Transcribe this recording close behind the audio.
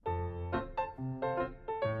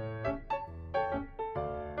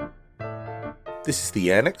This is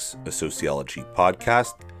the Annex, a sociology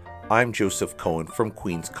podcast. I'm Joseph Cohen from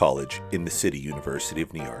Queen's College in the City University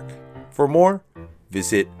of New York. For more,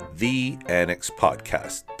 visit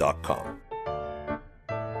theannexpodcast.com.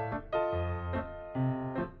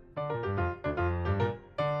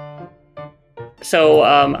 So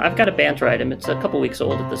I've got a banter item. It's a couple weeks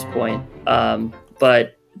old at this point,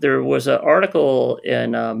 but there was an article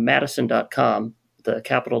in Madison.com, the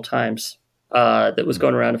Capital Times, that was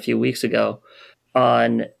going around a few weeks ago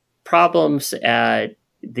on problems at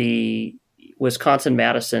the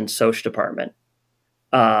Wisconsin-Madison Social Department.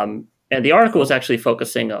 And the article was actually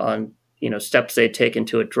focusing on, steps they'd taken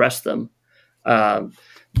to address them.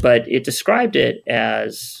 But it described it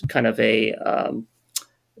as kind of that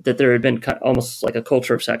there had been almost like a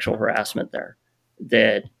culture of sexual harassment there,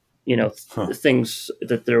 that, things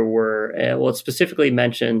that there were, it specifically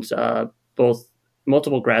mentions both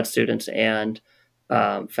multiple grad students and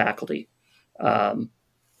faculty,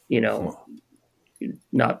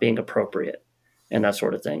 not being appropriate and that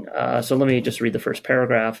sort of thing. So let me just read the first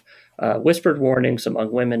paragraph. Whispered warnings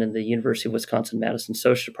among women in the University of Wisconsin-Madison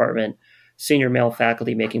Social Department. Senior male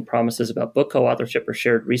faculty making promises about book co-authorship or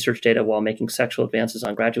shared research data while making sexual advances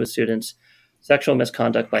on graduate students. Sexual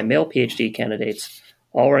misconduct by male PhD candidates.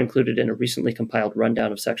 All were included in a recently compiled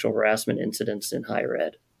rundown of sexual harassment incidents in higher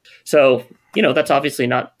ed. So, that's obviously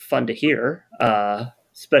not fun to hear,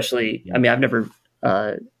 especially, I've never,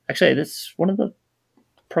 actually, it's one of the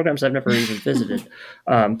programs I've never even visited.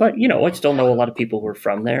 But, I still know a lot of people who are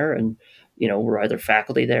from there and, we're either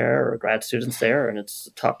faculty there or grad students there, and it's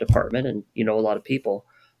a top department and, a lot of people.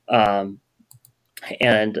 And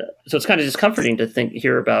so it's kind of discomforting to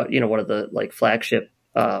hear about, one of the flagship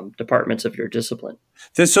departments of your discipline.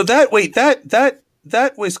 So that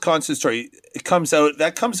Wisconsin story, it comes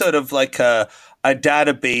out of like a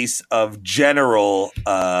database of general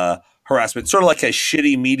harassment, sort of like a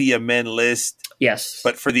shitty media men list. Yes.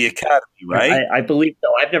 But for the academy, right? I believe so.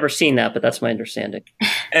 I've never seen that, but that's my understanding.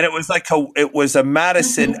 And it was a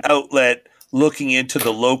Madison outlet looking into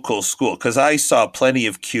the local school, because I saw plenty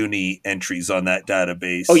of CUNY entries on that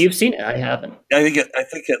database. Oh, you've seen it? I haven't. I think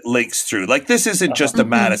it links through. Like, this isn't just a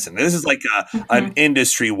Madison. This is like an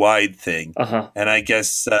industry-wide thing. And I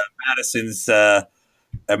guess Madison's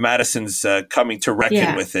coming to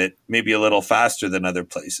reckon with it, maybe a little faster than other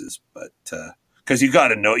places, but because you got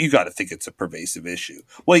to think it's a pervasive issue.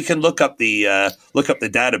 Well, you can look up the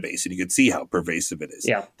database and you can see how pervasive it is.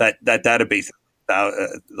 Yeah, that database is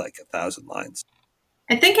like 1,000 lines.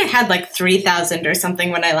 I think it had like 3,000 or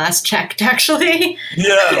something when I last checked, actually.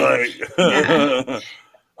 Yeah.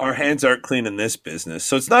 Our hands aren't clean in this business.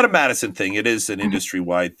 So it's not a Madison thing. It is an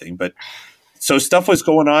industry-wide thing. But so stuff was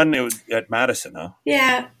going on at Madison, huh?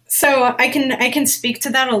 Yeah. So I can speak to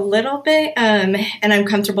that a little bit, and I'm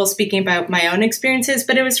comfortable speaking about my own experiences.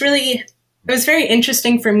 But it was very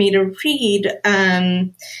interesting for me to read.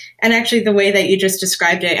 And actually, the way that you just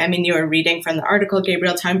described it, you were reading from the article,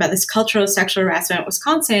 Gabriel, talking about this cultural sexual harassment in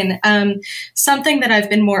Wisconsin. Something that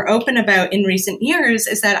I've been more open about in recent years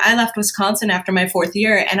is that I left Wisconsin after my fourth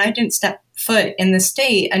year, and I didn't step foot in the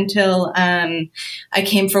state until I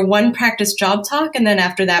came for one practice job talk, and then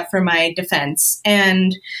after that for my defense.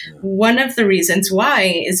 And one of the reasons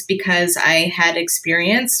why is because I had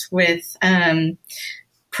experience with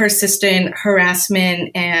persistent harassment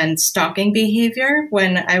and stalking behavior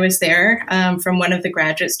when I was there from one of the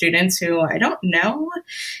graduate students who I don't know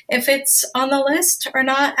if it's on the list or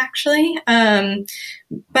not, actually. But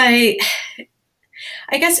I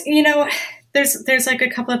guess, there's like a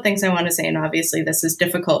couple of things I want to say, and obviously this is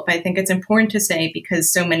difficult, but I think it's important to say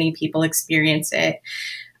because so many people experience it.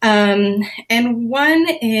 And one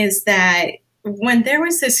is that when there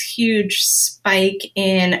was this huge spike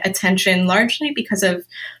in attention, largely because of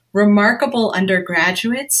remarkable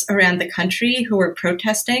undergraduates around the country who were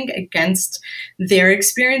protesting against their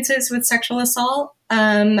experiences with sexual assault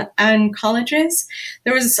on colleges,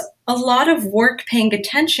 there was a lot of work paying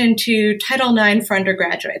attention to Title IX for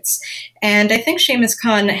undergraduates. And I think Seamus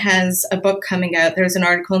Khan has a book coming out. There was an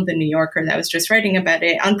article in The New Yorker that was just writing about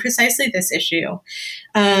it on precisely this issue.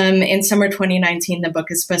 In summer 2019, the book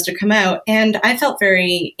is supposed to come out. And I felt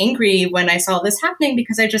very angry when I saw this happening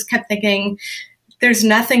because I just kept thinking, there's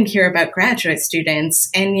nothing here about graduate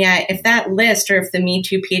students. And yet, if that list or if the Me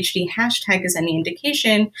Too PhD hashtag is any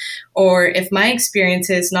indication, or if my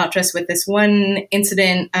experiences, not just with this one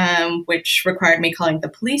incident, which required me calling the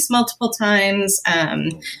police multiple times,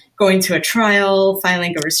 going to a trial,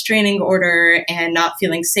 filing a restraining order, and not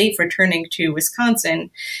feeling safe returning to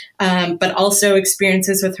Wisconsin, but also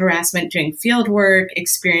experiences with harassment doing field work,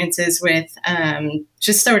 experiences with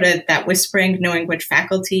just sort of that whispering, knowing which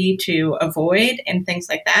faculty to avoid and things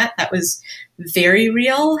like that. That was very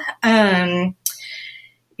real. I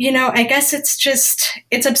guess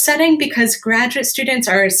it's upsetting because graduate students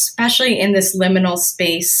are especially in this liminal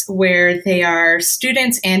space where they are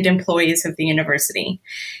students and employees of the university.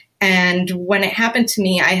 And when it happened to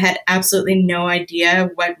me, I had absolutely no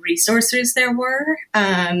idea what resources there were.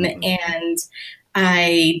 And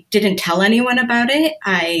I didn't tell anyone about it.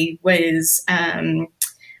 I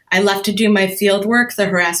left to do my field work. The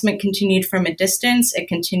harassment continued from a distance. It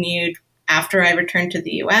continued after I returned to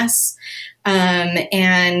the US.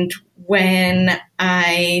 And when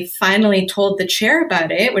I finally told the chair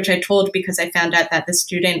about it, which I told because I found out that the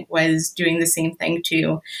student was doing the same thing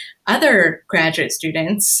to other graduate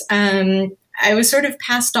students, I was sort of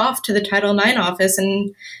passed off to the Title IX office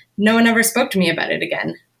and no one ever spoke to me about it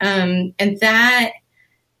again. And that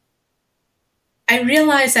I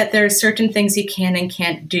realized that there are certain things you can and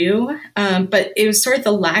can't do, but it was sort of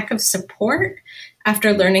the lack of support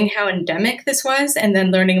after learning how endemic this was and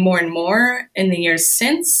then learning more and more in the years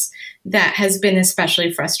since that has been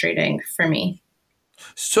especially frustrating for me.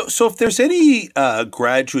 So if there's any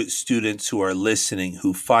graduate students who are listening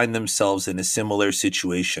who find themselves in a similar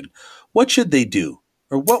situation, what should they do?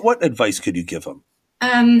 Or what advice could you give them?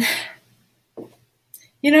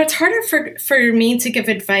 It's harder for me to give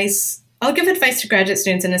advice. I'll give advice to graduate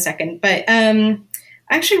students in a second, but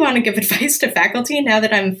I actually want to give advice to faculty now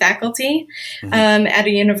that I'm faculty at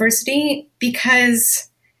a university, because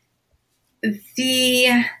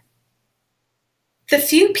the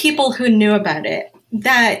few people who knew about it,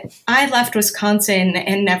 that I left Wisconsin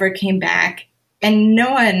and never came back, and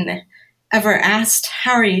no one ever asked,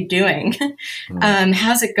 how are you doing?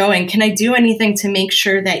 How's it going? Can I do anything to make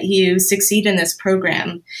sure that you succeed in this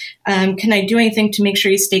program? Can I do anything to make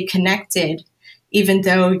sure you stay connected even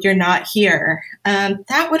though you're not here?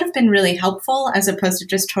 That would have been really helpful as opposed to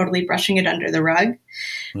just totally brushing it under the rug.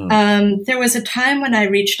 There was a time when I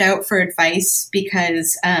reached out for advice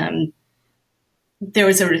because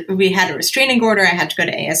we had a restraining order. I had to go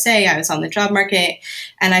to ASA. I was on the job market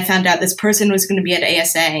and I found out this person was going to be at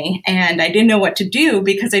ASA and I didn't know what to do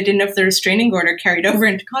because I didn't know if the restraining order carried over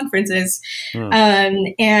into conferences.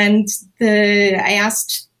 I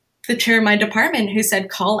asked the chair of my department, who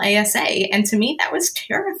said, call ASA. And to me, that was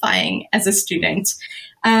terrifying as a student.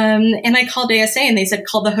 And I called ASA and they said,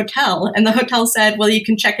 call the hotel. And the hotel said, well, you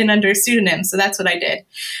can check in under a pseudonym. So that's what I did.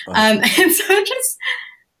 And so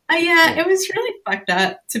it was really fucked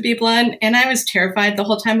up, to be blunt. And I was terrified the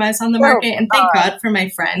whole time I was on the market. And thank God for my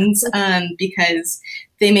friends, because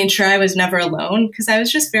they made sure I was never alone, because I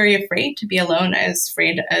was just very afraid to be alone. I was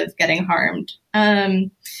afraid of getting harmed.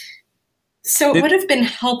 So it would have been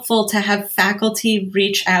helpful to have faculty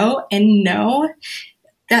reach out and know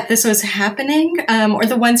that this was happening, or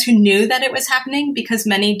the ones who knew that it was happening, because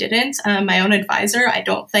many didn't. My own advisor, I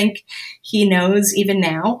don't think he knows even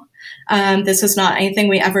now. This was not anything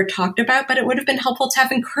we ever talked about, but it would have been helpful to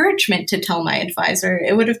have encouragement to tell my advisor.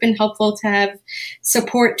 It would have been helpful to have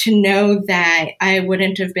support to know that I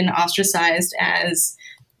wouldn't have been ostracized as,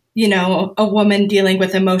 a woman dealing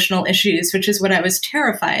with emotional issues, which is what I was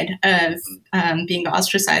terrified of being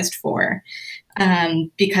ostracized for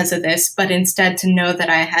because of this, but instead to know that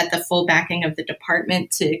I had the full backing of the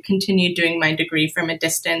department to continue doing my degree from a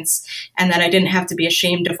distance, and that I didn't have to be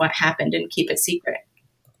ashamed of what happened and keep it secret.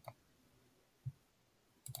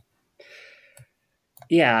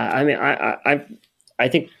 Yeah, I mean, I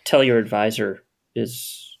think tell your advisor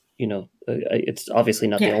is, it's obviously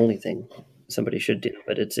not the only thing somebody should do,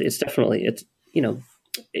 but it's definitely,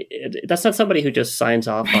 that's not somebody who just signs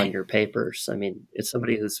off on your papers. I mean, it's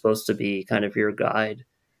somebody who's supposed to be kind of your guide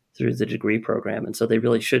through the degree program. And so they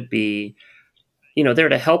really should be, there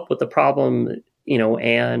to help with the problem,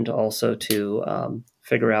 and also to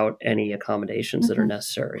figure out any accommodations that are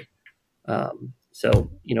necessary.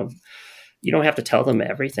 So, you don't have to tell them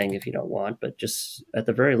everything if you don't want, but just at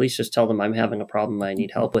the very least, just tell them I'm having a problem. I need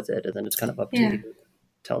help with it. And then it's kind of up to you to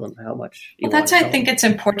tell them how much you want. That's why I think it's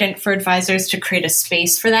important for advisors to create a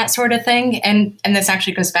space for that sort of thing. And this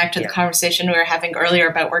actually goes back to the conversation we were having earlier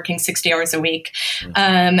about working 60 hours a week.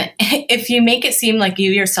 If you make it seem like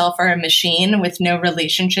you yourself are a machine with no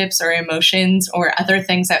relationships or emotions or other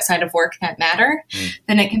things outside of work that matter,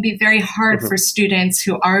 then it can be very hard for students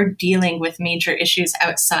who are dealing with major issues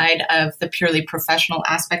outside of the purely professional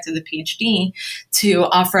aspect of the PhD to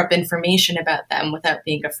offer up information about them without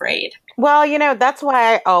being afraid. Well, that's why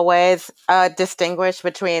I always distinguish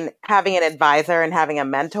between having an advisor and having a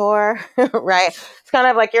mentor, right? It's kind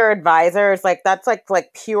of like your advisor is like, that's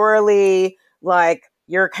like purely like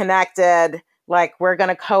you're connected, like we're going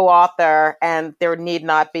to co-author and there need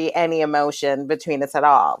not be any emotion between us at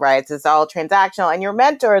all, right? It's all transactional. And your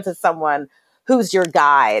mentor is someone who's your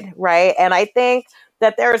guide, right? And I think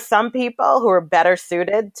that there are some people who are better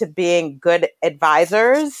suited to being good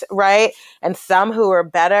advisors, right? And some who are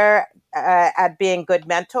better at being good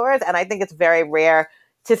mentors. And I think it's very rare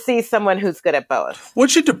to see someone who's good at both.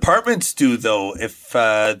 What should departments do, though, if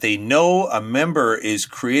they know a member is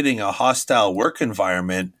creating a hostile work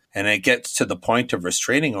environment and it gets to the point of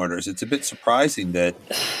restraining orders? It's a bit surprising that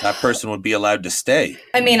that person would be allowed to stay.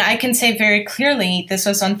 I mean, I can say very clearly, this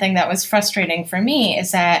was one thing that was frustrating for me,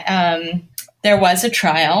 is that there was a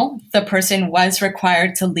trial. The person was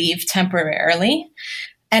required to leave temporarily,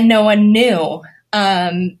 and no one knew.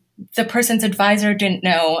 The person's advisor didn't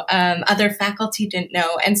know. Other faculty didn't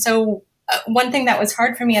know. And so one thing that was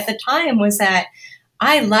hard for me at the time was that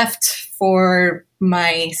I left for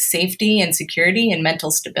my safety and security and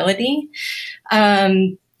mental stability.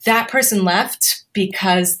 That person left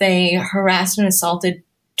because they harassed and assaulted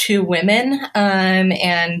 2 women.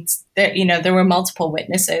 And there were multiple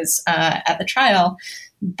witnesses at the trial.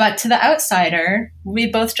 But to the outsider, we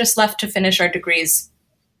both just left to finish our degrees.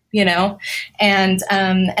 And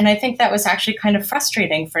I think that was actually kind of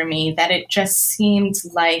frustrating for me, that it just seemed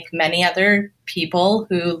like many other people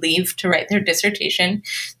who leave to write their dissertation,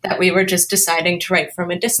 that we were just deciding to write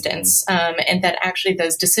from a distance, and that actually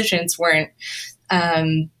those decisions weren't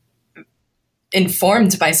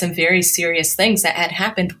informed by some very serious things that had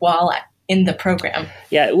happened while in the program.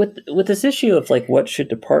 Yeah, with this issue of like what should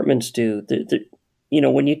departments do,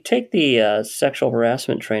 when you take the sexual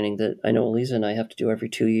harassment training that I know Eliza and I have to do every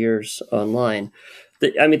 2 years online,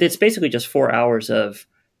 it's basically just 4 hours of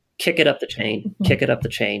kick it up the chain, kick it up the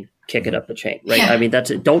chain, kick it up the chain, right? Yeah.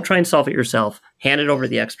 That's it. Don't try and solve it yourself. Hand it over to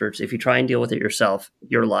the experts. If you try and deal with it yourself,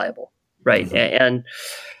 you're liable, right? Mm-hmm. And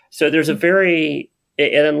so there's and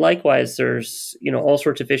then likewise, there's, all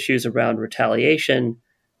sorts of issues around retaliation,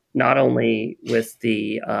 not only with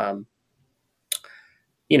the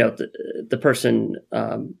the person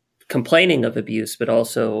complaining of abuse, but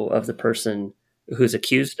also of the person who's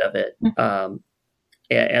accused of it.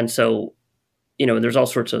 And so, there's all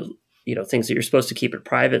sorts of, things that you're supposed to keep it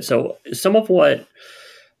private. So some of what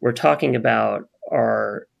we're talking about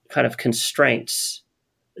are kind of constraints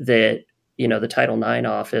that, the Title IX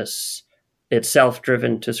office itself,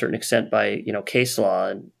 driven to a certain extent by, case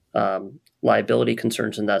law and liability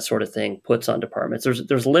concerns and that sort of thing, puts on departments.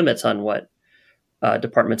 There's limits on what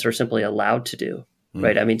departments are simply allowed to do,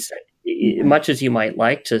 right? Much as you might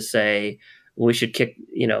like to say, well, we should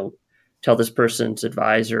tell this person's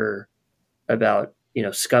advisor about,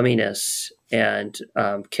 scumminess and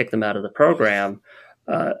kick them out of the program,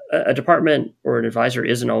 a department or an advisor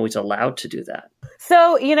isn't always allowed to do that.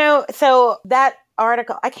 So, so that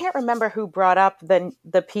article, I can't remember who brought up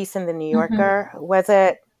the piece in the New Yorker. Mm-hmm.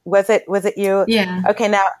 Was it you? Yeah. Okay.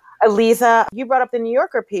 Now, Eliza, you brought up the New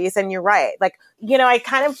Yorker piece, and you're right. Like, I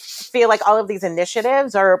kind of feel like all of these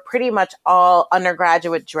initiatives are pretty much all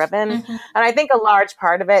undergraduate driven. Mm-hmm. And I think a large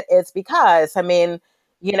part of it is because,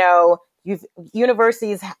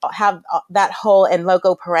 universities have that whole in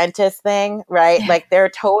loco parentis thing, right? Yeah. Like they're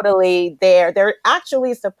totally there. They're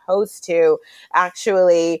actually supposed to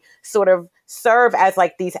sort of serve as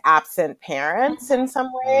like these absent parents in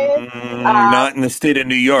some ways. Not in the state of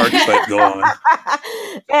New York, but go on.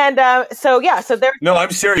 And so there's... No,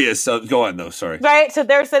 I'm serious. So go on though, sorry. Right. So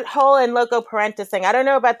there's that whole in loco parentis thing. I don't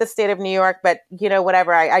know about the state of New York, but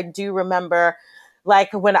whatever. I do remember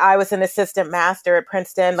like when I was an assistant master at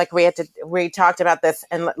Princeton, like we talked about this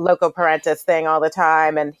in loco parentis thing all the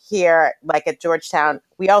time. And here, like at Georgetown,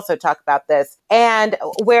 we also talk about this. And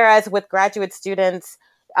whereas with graduate students,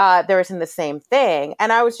 there isn't the same thing.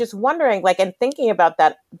 And I was just wondering, like, and thinking about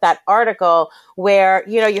that article where,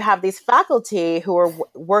 you have these faculty who are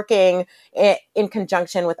working in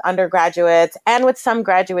conjunction with undergraduates and with some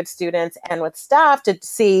graduate students and with staff to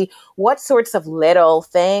see what sorts of little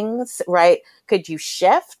things, right, could you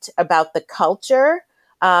shift about the culture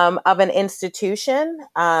of an institution.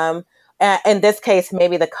 In this case,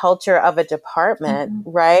 maybe the culture of a department, mm-hmm.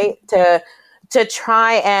 right, to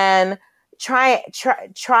try and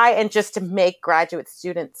just to make graduate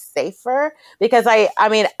students safer, because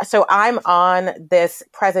so I'm on this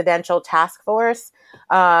presidential task force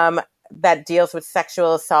that deals with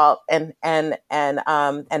sexual assault and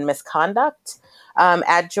misconduct.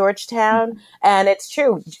 at Georgetown. And it's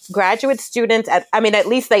true. Graduate students, at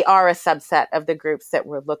least they are a subset of the groups that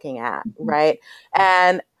we're looking at, right?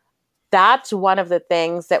 And that's one of the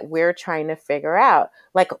things that we're trying to figure out,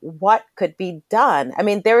 like what could be done. I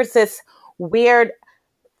mean, there's this weird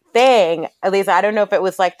thing, at least I don't know if it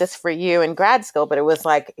was like this for you in grad school, but it was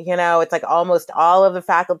like, it's like almost all of the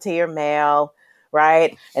faculty are male,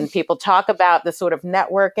 right? And people talk about the sort of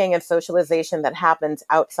networking and socialization that happens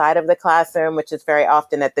outside of the classroom, which is very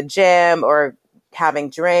often at the gym or having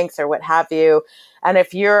drinks or what have you. And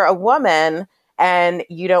if you're a woman and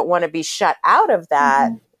you don't want to be shut out of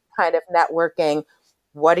that kind of networking,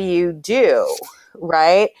 what do you do,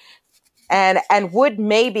 right? And would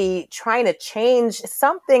maybe trying to change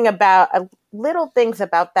something about little things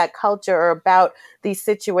about that culture or about these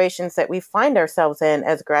situations that we find ourselves in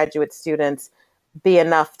as graduate students be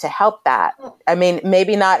enough to help that? I mean,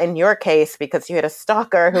 maybe not in your case because you had a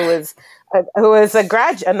stalker who was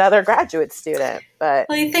another graduate student. But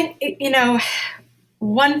well, you think,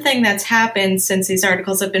 one thing that's happened since these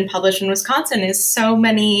articles have been published in Wisconsin is so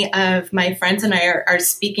many of my friends and I are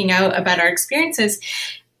speaking out about our experiences.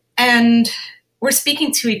 And we're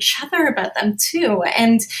speaking to each other about them too.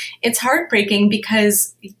 And it's heartbreaking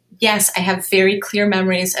because, yes, I have very clear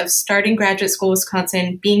memories of starting graduate school in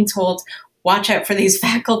Wisconsin, being told, watch out for these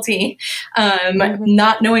faculty,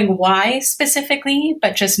 not knowing why specifically,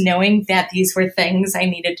 but just knowing that these were things I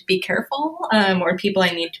needed to be careful, or people I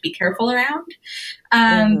needed to be careful around.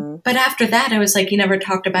 But after that, I was like, you never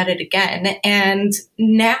talked about it again. And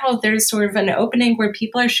now there's sort of an opening where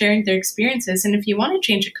people are sharing their experiences. And if you want to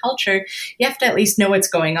change a culture, you have to at least know what's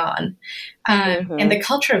going on. And the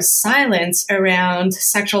culture of silence around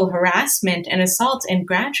sexual harassment and assault in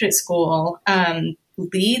graduate school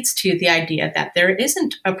leads to the idea that there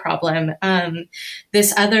isn't a problem.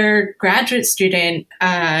 This other graduate student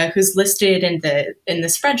who's listed in the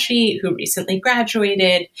spreadsheet, who recently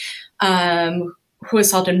graduated, who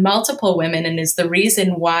assaulted multiple women and is the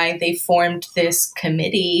reason why they formed this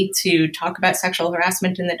committee to talk about sexual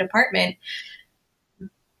harassment in the department.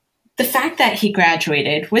 The fact that he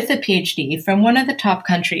graduated with a PhD from one of the top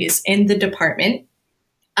countries in the department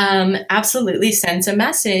absolutely sends a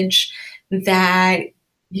message that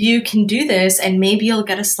you can do this and maybe you'll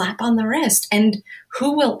get a slap on the wrist. And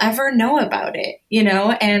who will ever know about it,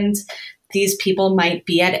 And these people might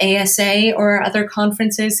be at ASA or other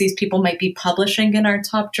conferences. These people might be publishing in our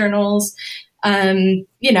top journals.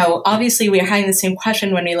 Obviously we're having the same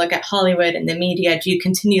question when we look at Hollywood and the media. Do you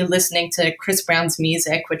continue listening to Chris Brown's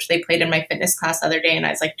music, which they played in my fitness class the other day? And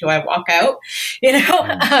I was like, do I walk out?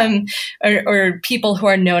 Or people who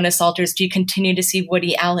are known assaulters, do you continue to see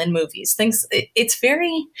Woody Allen movies? Things, it's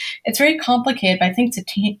very complicated, but I think to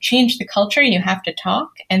change the culture, you have to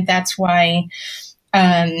talk. And that's why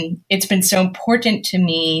it's been so important to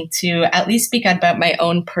me to at least speak out about my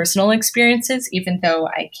own personal experiences, even though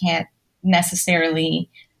I can't necessarily,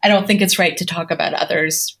 I don't think it's right to talk about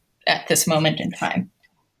others at this moment in time.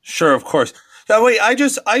 Sure, of course. That way, I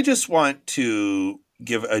just want to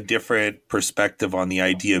give a different perspective on the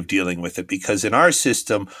idea of dealing with it, because in our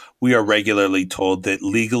system, we are regularly told that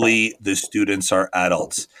legally the students are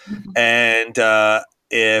adults. And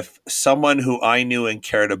if someone who I knew and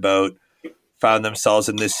cared about found themselves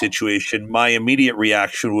in this situation, my immediate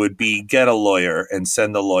reaction would be get a lawyer and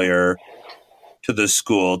send the lawyer to the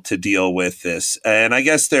school to deal with this. And I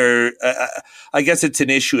guess it's an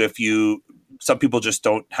issue if some people just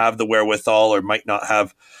don't have the wherewithal or might not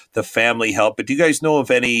have the family help. But do you guys know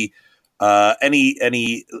of any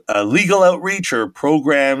legal outreach or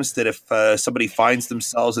programs that if somebody finds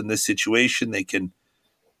themselves in this situation, they can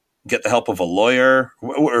get the help of a lawyer?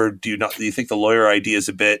 Or do you think the lawyer idea is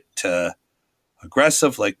a bit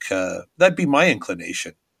aggressive? That'd be my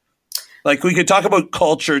inclination. Like, we could talk about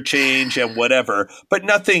culture change and whatever, but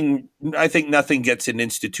I think nothing gets an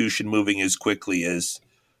institution moving as quickly as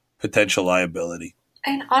potential liability.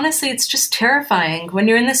 And honestly, it's just terrifying. When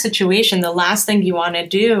you're in this situation, the last thing you want to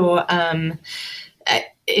do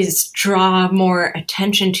is draw more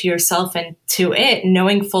attention to yourself and to it,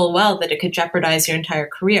 knowing full well that it could jeopardize your entire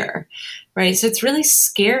career, right? So it's really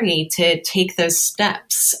scary to take those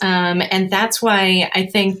steps. And that's why I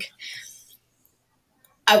think,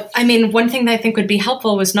 one thing that I think would be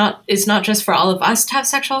helpful is not just for all of us to have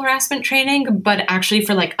sexual harassment training, but actually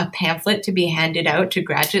for like a pamphlet to be handed out to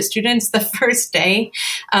graduate students the first day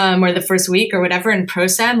or the first week or whatever in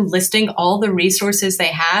ProSem, listing all the resources they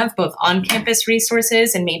have, both on-campus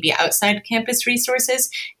resources and maybe outside campus resources,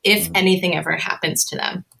 if anything ever happens to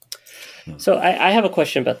them. So I have a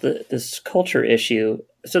question about this culture issue.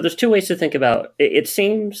 So there's two ways to think about it. It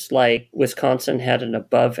seems like Wisconsin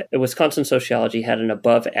sociology had an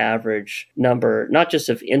above average number, not just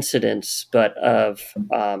of incidents, but of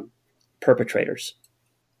perpetrators.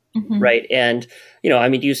 Mm-hmm. Right. And,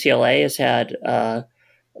 UCLA has had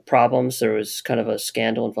problems. There was kind of a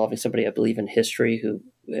scandal involving somebody, I believe, in history who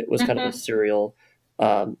was kind of a serial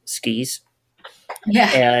skis.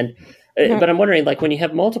 Yeah. And, but I'm wondering, like, when you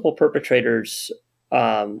have multiple perpetrators,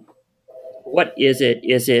 what is it?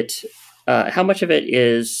 Is it how much of it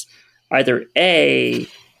is either you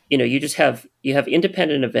have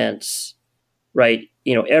independent events, right?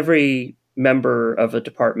 Every member of a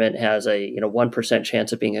department has a 1%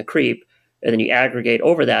 chance of being a creep, and then you aggregate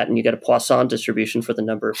over that, and you get a Poisson distribution for the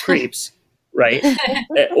number of creeps, right?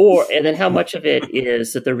 And then how much of it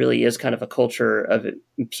is that there really is kind of a culture of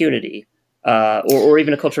impunity, or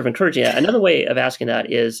even a culture of encouraging that? Another way of asking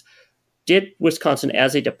that is, did Wisconsin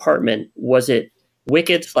as a department, was it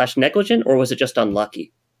wicked/negligent, or was it just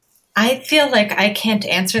unlucky? I feel like I can't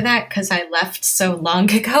answer that because I left so long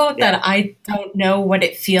ago that I don't know what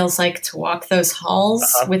it feels like to walk those halls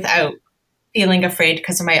without feeling afraid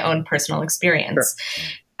because of my own personal experience. Sure.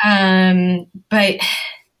 But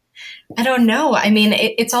I don't know. I mean,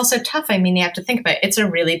 it's also tough. I mean, you have to think about it. It's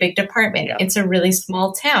a really big department. Yeah. It's a really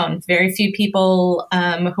small town. Very few people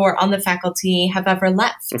who are on the faculty have ever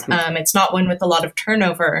left. Mm-hmm. It's not one with a lot of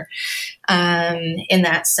turnover in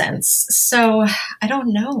that sense. So I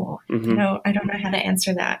don't know. Mm-hmm. I don't know how to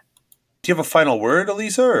answer that. Do you have a final word,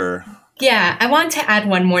 Elisa? Or? Yeah, I want to add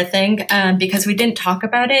one more thing because we didn't talk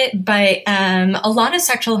about it, but a lot of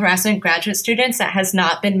sexual harassment graduate students that has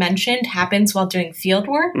not been mentioned happens while doing field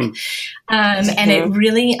work. And it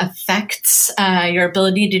really affects your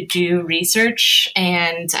ability to do research.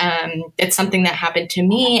 And it's something that happened to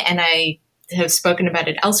me, and I have spoken about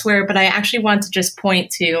it elsewhere, but I actually want to just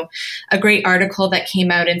point to a great article that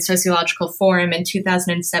came out in Sociological Forum in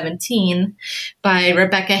 2017 by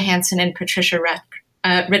Rebecca Hansen and Patricia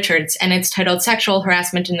Richards, and it's titled Sexual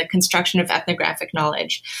Harassment in the Construction of Ethnographic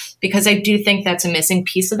Knowledge, because I do think that's a missing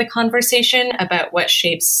piece of the conversation about what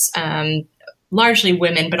shapes largely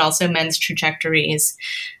women, but also men's trajectories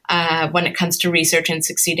when it comes to research and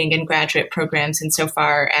succeeding in graduate programs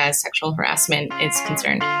insofar as sexual harassment is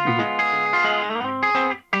concerned. Mm-hmm.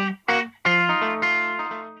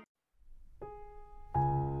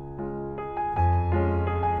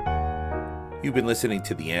 You've been listening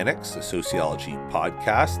to The Annex, a sociology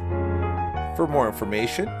podcast. For more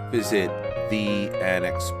information, visit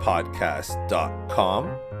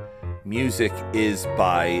theannexpodcast.com. Music is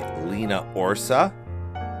by Lena Orsa.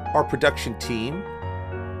 Our production team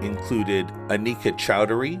included Anika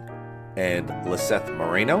Chowdhury and Liseth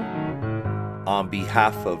Moreno. On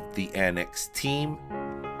behalf of the Annex team,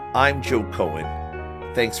 I'm Joe Cohen.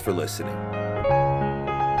 Thanks for listening.